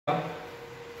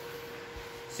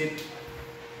sit.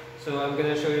 So I'm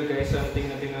gonna show you guys something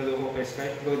na tinuro ko kay Sky.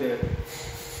 Go there.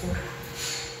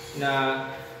 Na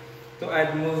to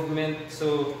add movement.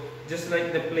 So just like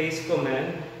the place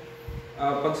command,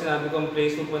 pag sinabi kong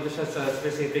place, pupunta siya sa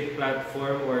specific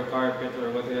platform or carpet or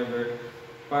whatever.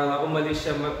 Para umalis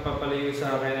siya, magpapalayo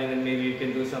sa akin, and then maybe you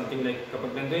can do something like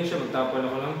kapag nandun siya, magtapon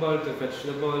ako ng ball to fetch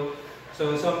the ball.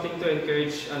 So something to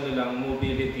encourage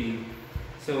mobility.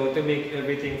 So to make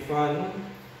everything fun.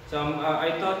 So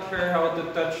I taught her how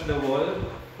to touch the wall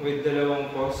with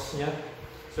dalawang paws niya.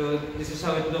 So this is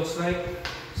how it looks like.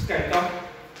 Sky, come.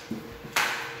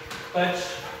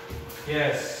 Touch.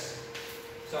 Yes.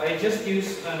 So I just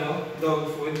use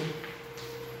dog food.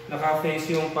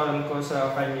 Naka-face yung palm ko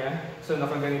sa kanya. So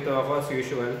nakaganito ako as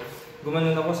usual.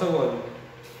 Gumanon ako sa wall.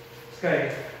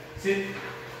 Sky, sit.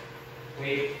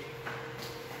 Wait.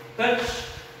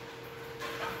 Touch.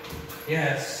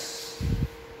 Yes.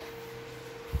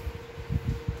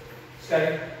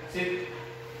 Sky, sit.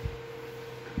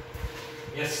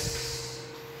 Yes.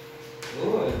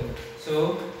 Good.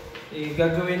 So,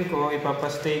 gagawin ko,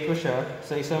 ipapastay ko siya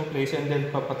sa isang place and then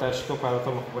papatouch ko para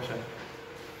tumakbo siya.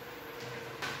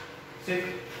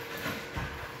 Sit.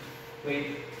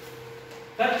 Wait.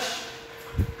 Touch.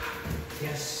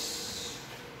 Yes.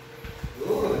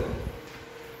 Good.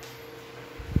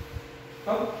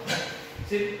 Come.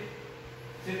 Sit.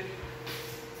 Sit.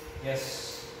 Yes.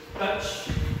 Touch.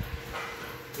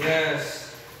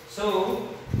 Yes. So,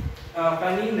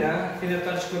 kanina,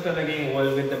 tinatouch ko talaga yung wall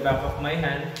with the back of my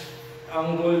hand.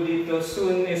 Ang goal dito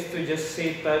soon is to just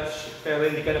say touch, pero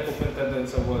hindi ka na pupunta doon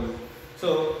sa wall.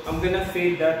 So, I'm gonna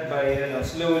fade that by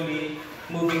slowly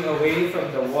moving away from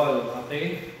the wall,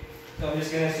 okay? So, I'm just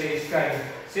gonna say, Sky,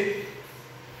 sit.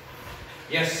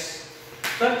 Yes.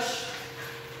 Touch.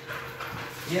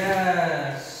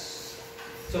 Yes.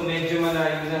 So, medyo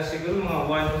malayo na. Siguro mga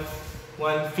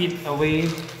 1 feet away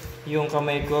yung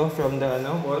kamay ko from the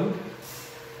wall.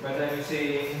 But I'm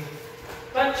saying,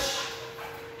 touch.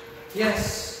 Yes.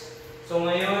 So,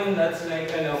 ngayon, that's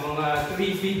like mga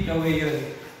 3 feet away yun.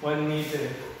 1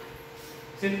 meter.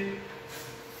 Sit.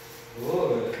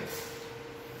 Good.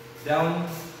 Down.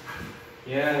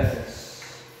 Yes.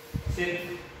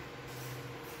 Sit.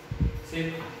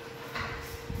 Sit.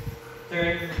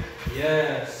 Turn.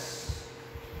 Yes.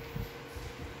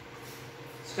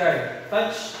 Sky.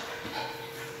 Touch.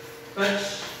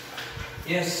 Touch.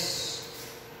 Yes.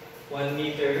 1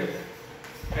 meter.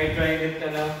 I tried it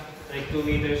like 2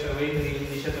 meters away.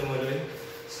 Hindi siya tumuloy.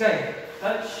 Sky.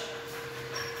 Touch.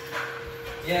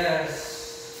 Yes.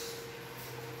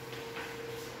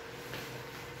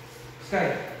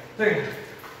 Sky. Turn.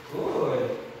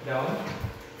 Good. Down.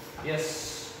 Yes.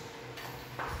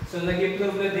 So,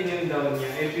 nag-improve na din yung down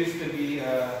niya. It used to be,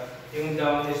 yung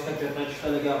down is nag-touch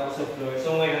talaga ako sa floor.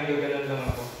 So, ngayon, gaganon lang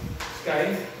ako.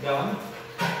 Sky. Down.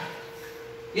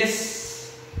 Yes.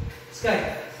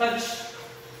 Sky. Touch.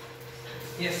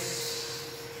 Yes.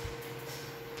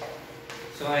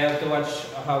 So, I have to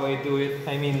watch how I do it.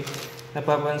 I mean,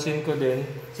 napapansin ko din,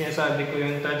 sinasabi ko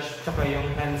yung touch tsaka yung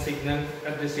hand signal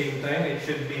at the same time. It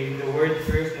should be the word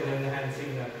first and then the hand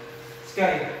signal.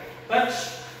 Sky.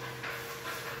 Touch.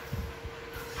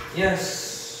 Yes.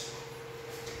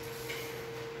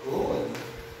 Good.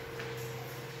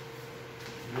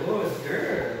 Good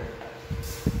girl.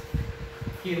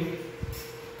 Cute.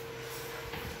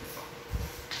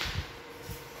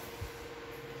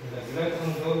 Naglag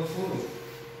ang dog food.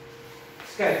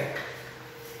 Sky.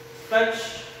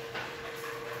 Touch.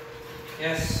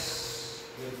 Yes.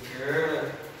 Good girl.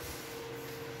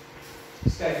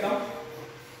 Sky, come.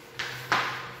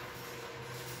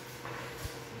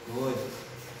 Good.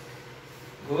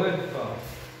 Good. Oh.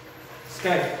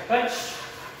 Sky, touch.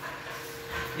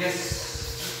 Yes.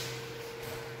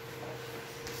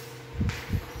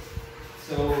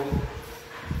 So,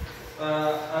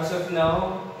 as of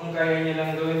now, ang kaya niya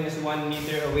lang gawin is 1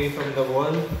 meter away from the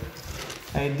wall.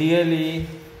 Ideally,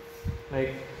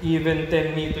 like even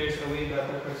 10 meters away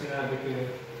dapat pag sinabi ko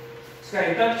yun.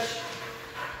 Sky, touch.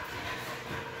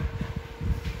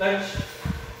 Touch.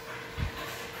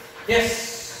 Yes!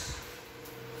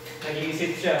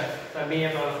 Nag-iisip siya. Sabi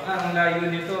niya ang layo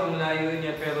nito, ang layo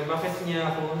niya. Pero bakit niya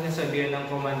ako nasabihan ng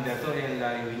komanda to? Ang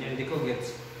layo niya. Hindi ko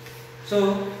gets.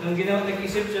 So, nung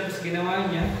nag-isip siya, tapos ginawa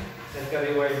niya,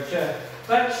 nagka-reward siya.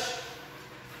 Touch!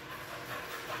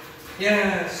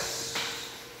 Yes!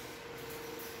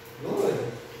 Good.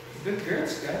 Good girl,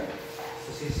 Sky. So,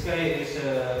 si Sky is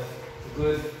a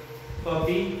good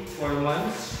puppy, 4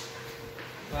 months.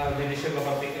 Hindi siya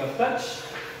makapick up. Touch!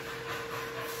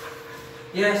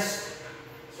 Yes!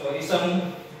 So,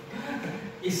 isang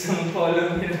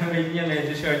follow na word niya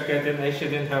medyo shortcut and I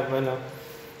shouldn't have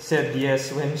said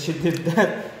yes when she did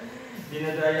that.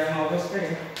 Dinadaya mo ako,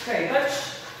 Sky. Sky, touch!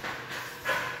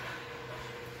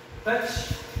 Touch!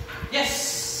 Yes!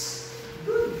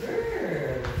 Good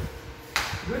girl!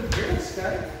 Good girl,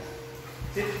 Sky.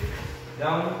 Sit.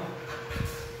 Down.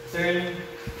 Turn.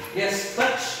 Yes,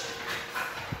 touch!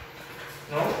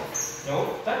 No?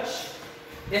 No? Touch?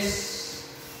 Yes!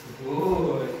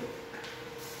 Good.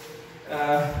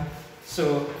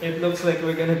 So, it looks like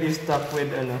we're gonna be stuck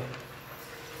with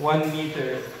 1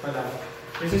 meter pa lang.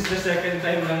 This is the second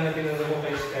time lang na tinuro ko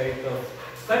kay Sky ito.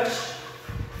 Touch!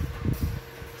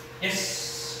 Yes!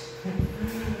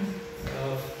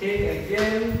 Okay,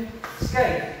 again.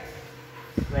 Sky!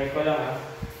 Try ko lang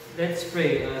Let's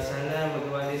pray. Sana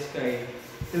magawa ni Sky.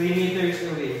 3 meters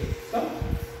away. Come.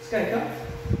 Sky, come.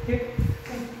 Here.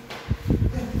 Come.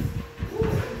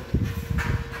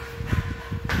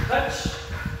 Touch!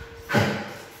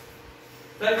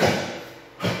 Touch!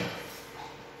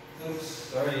 Oops,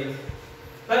 sorry.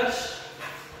 Touch!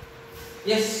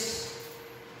 Yes!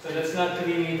 So that's not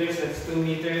 3 meters, that's 2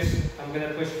 meters. I'm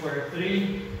gonna push for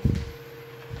 3.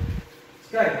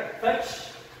 Sky,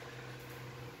 touch!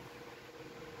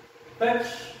 Touch!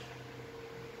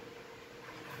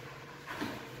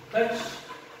 Touch!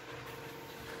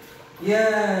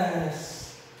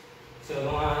 Yes! So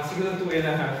siguro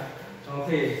 2.5.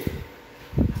 Okay.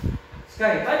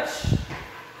 Sky, touch!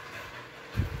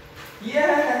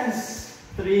 Yes!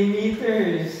 3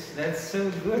 meters. That's so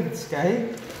good,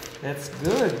 Sky. That's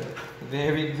good.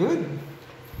 Very good.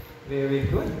 Very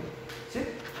good. Sit.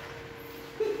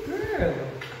 Good girl.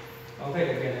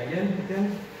 Okay, again.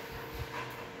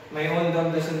 My own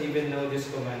dog doesn't even know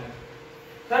this command.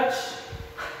 Touch.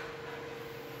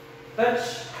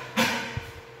 Touch.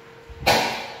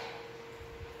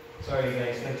 Sorry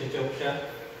guys, nag-choke siya.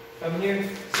 Come here.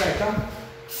 Sky, come.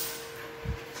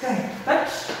 Sky,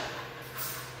 touch.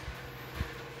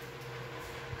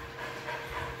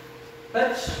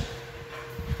 Touch.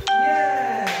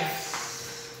 Yes!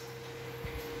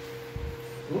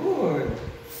 Good.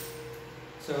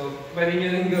 So, pwede nyo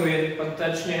rin gawin, pag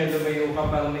touch nyo yung lumayo ka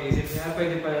para maisip niya,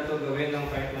 pwede pala ito gawin ng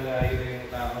kahit malayo yung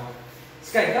tao.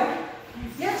 Sky, come.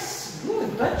 Yes!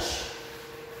 Good. Touch.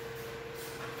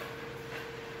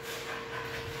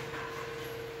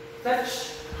 Touch.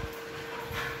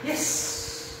 Yes!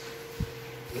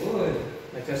 Good.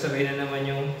 Nagsasabay na naman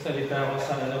yung salita ko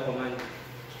sa command.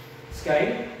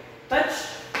 Sky,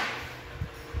 touch.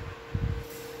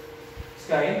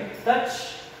 Sky,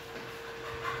 touch.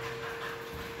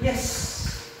 Yes.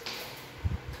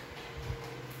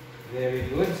 Very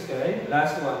good, Sky.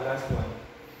 Last one.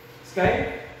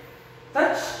 Sky,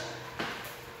 touch.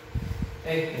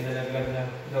 Nalaglag na.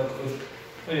 Dog food.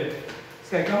 Ulit.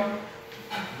 Sky, come.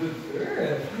 Good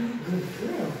girl. Good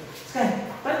girl. Sky,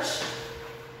 touch.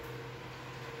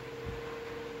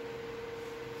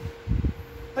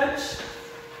 Touch.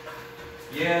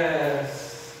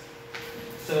 Yes.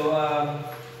 So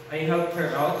I helped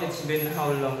her out. It's been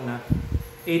how long na?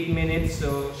 8 minutes.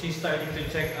 So she's starting to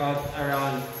check out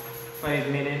around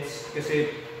 5 minutes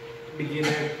kasi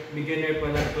beginner pa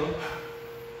lang to.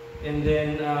 And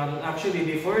then actually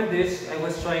before this, I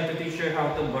was trying to teach her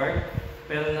how to bark.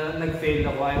 Pero nag-fail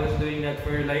ako. I was doing that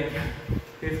for like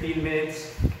 15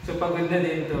 minutes. So pagod na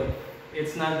din to.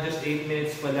 It's not just 8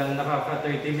 minutes pa lang, nakaka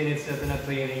 30 minutes na ito na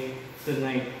training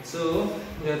tonight. So,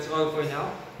 that's all for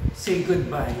now. Say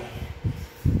goodbye.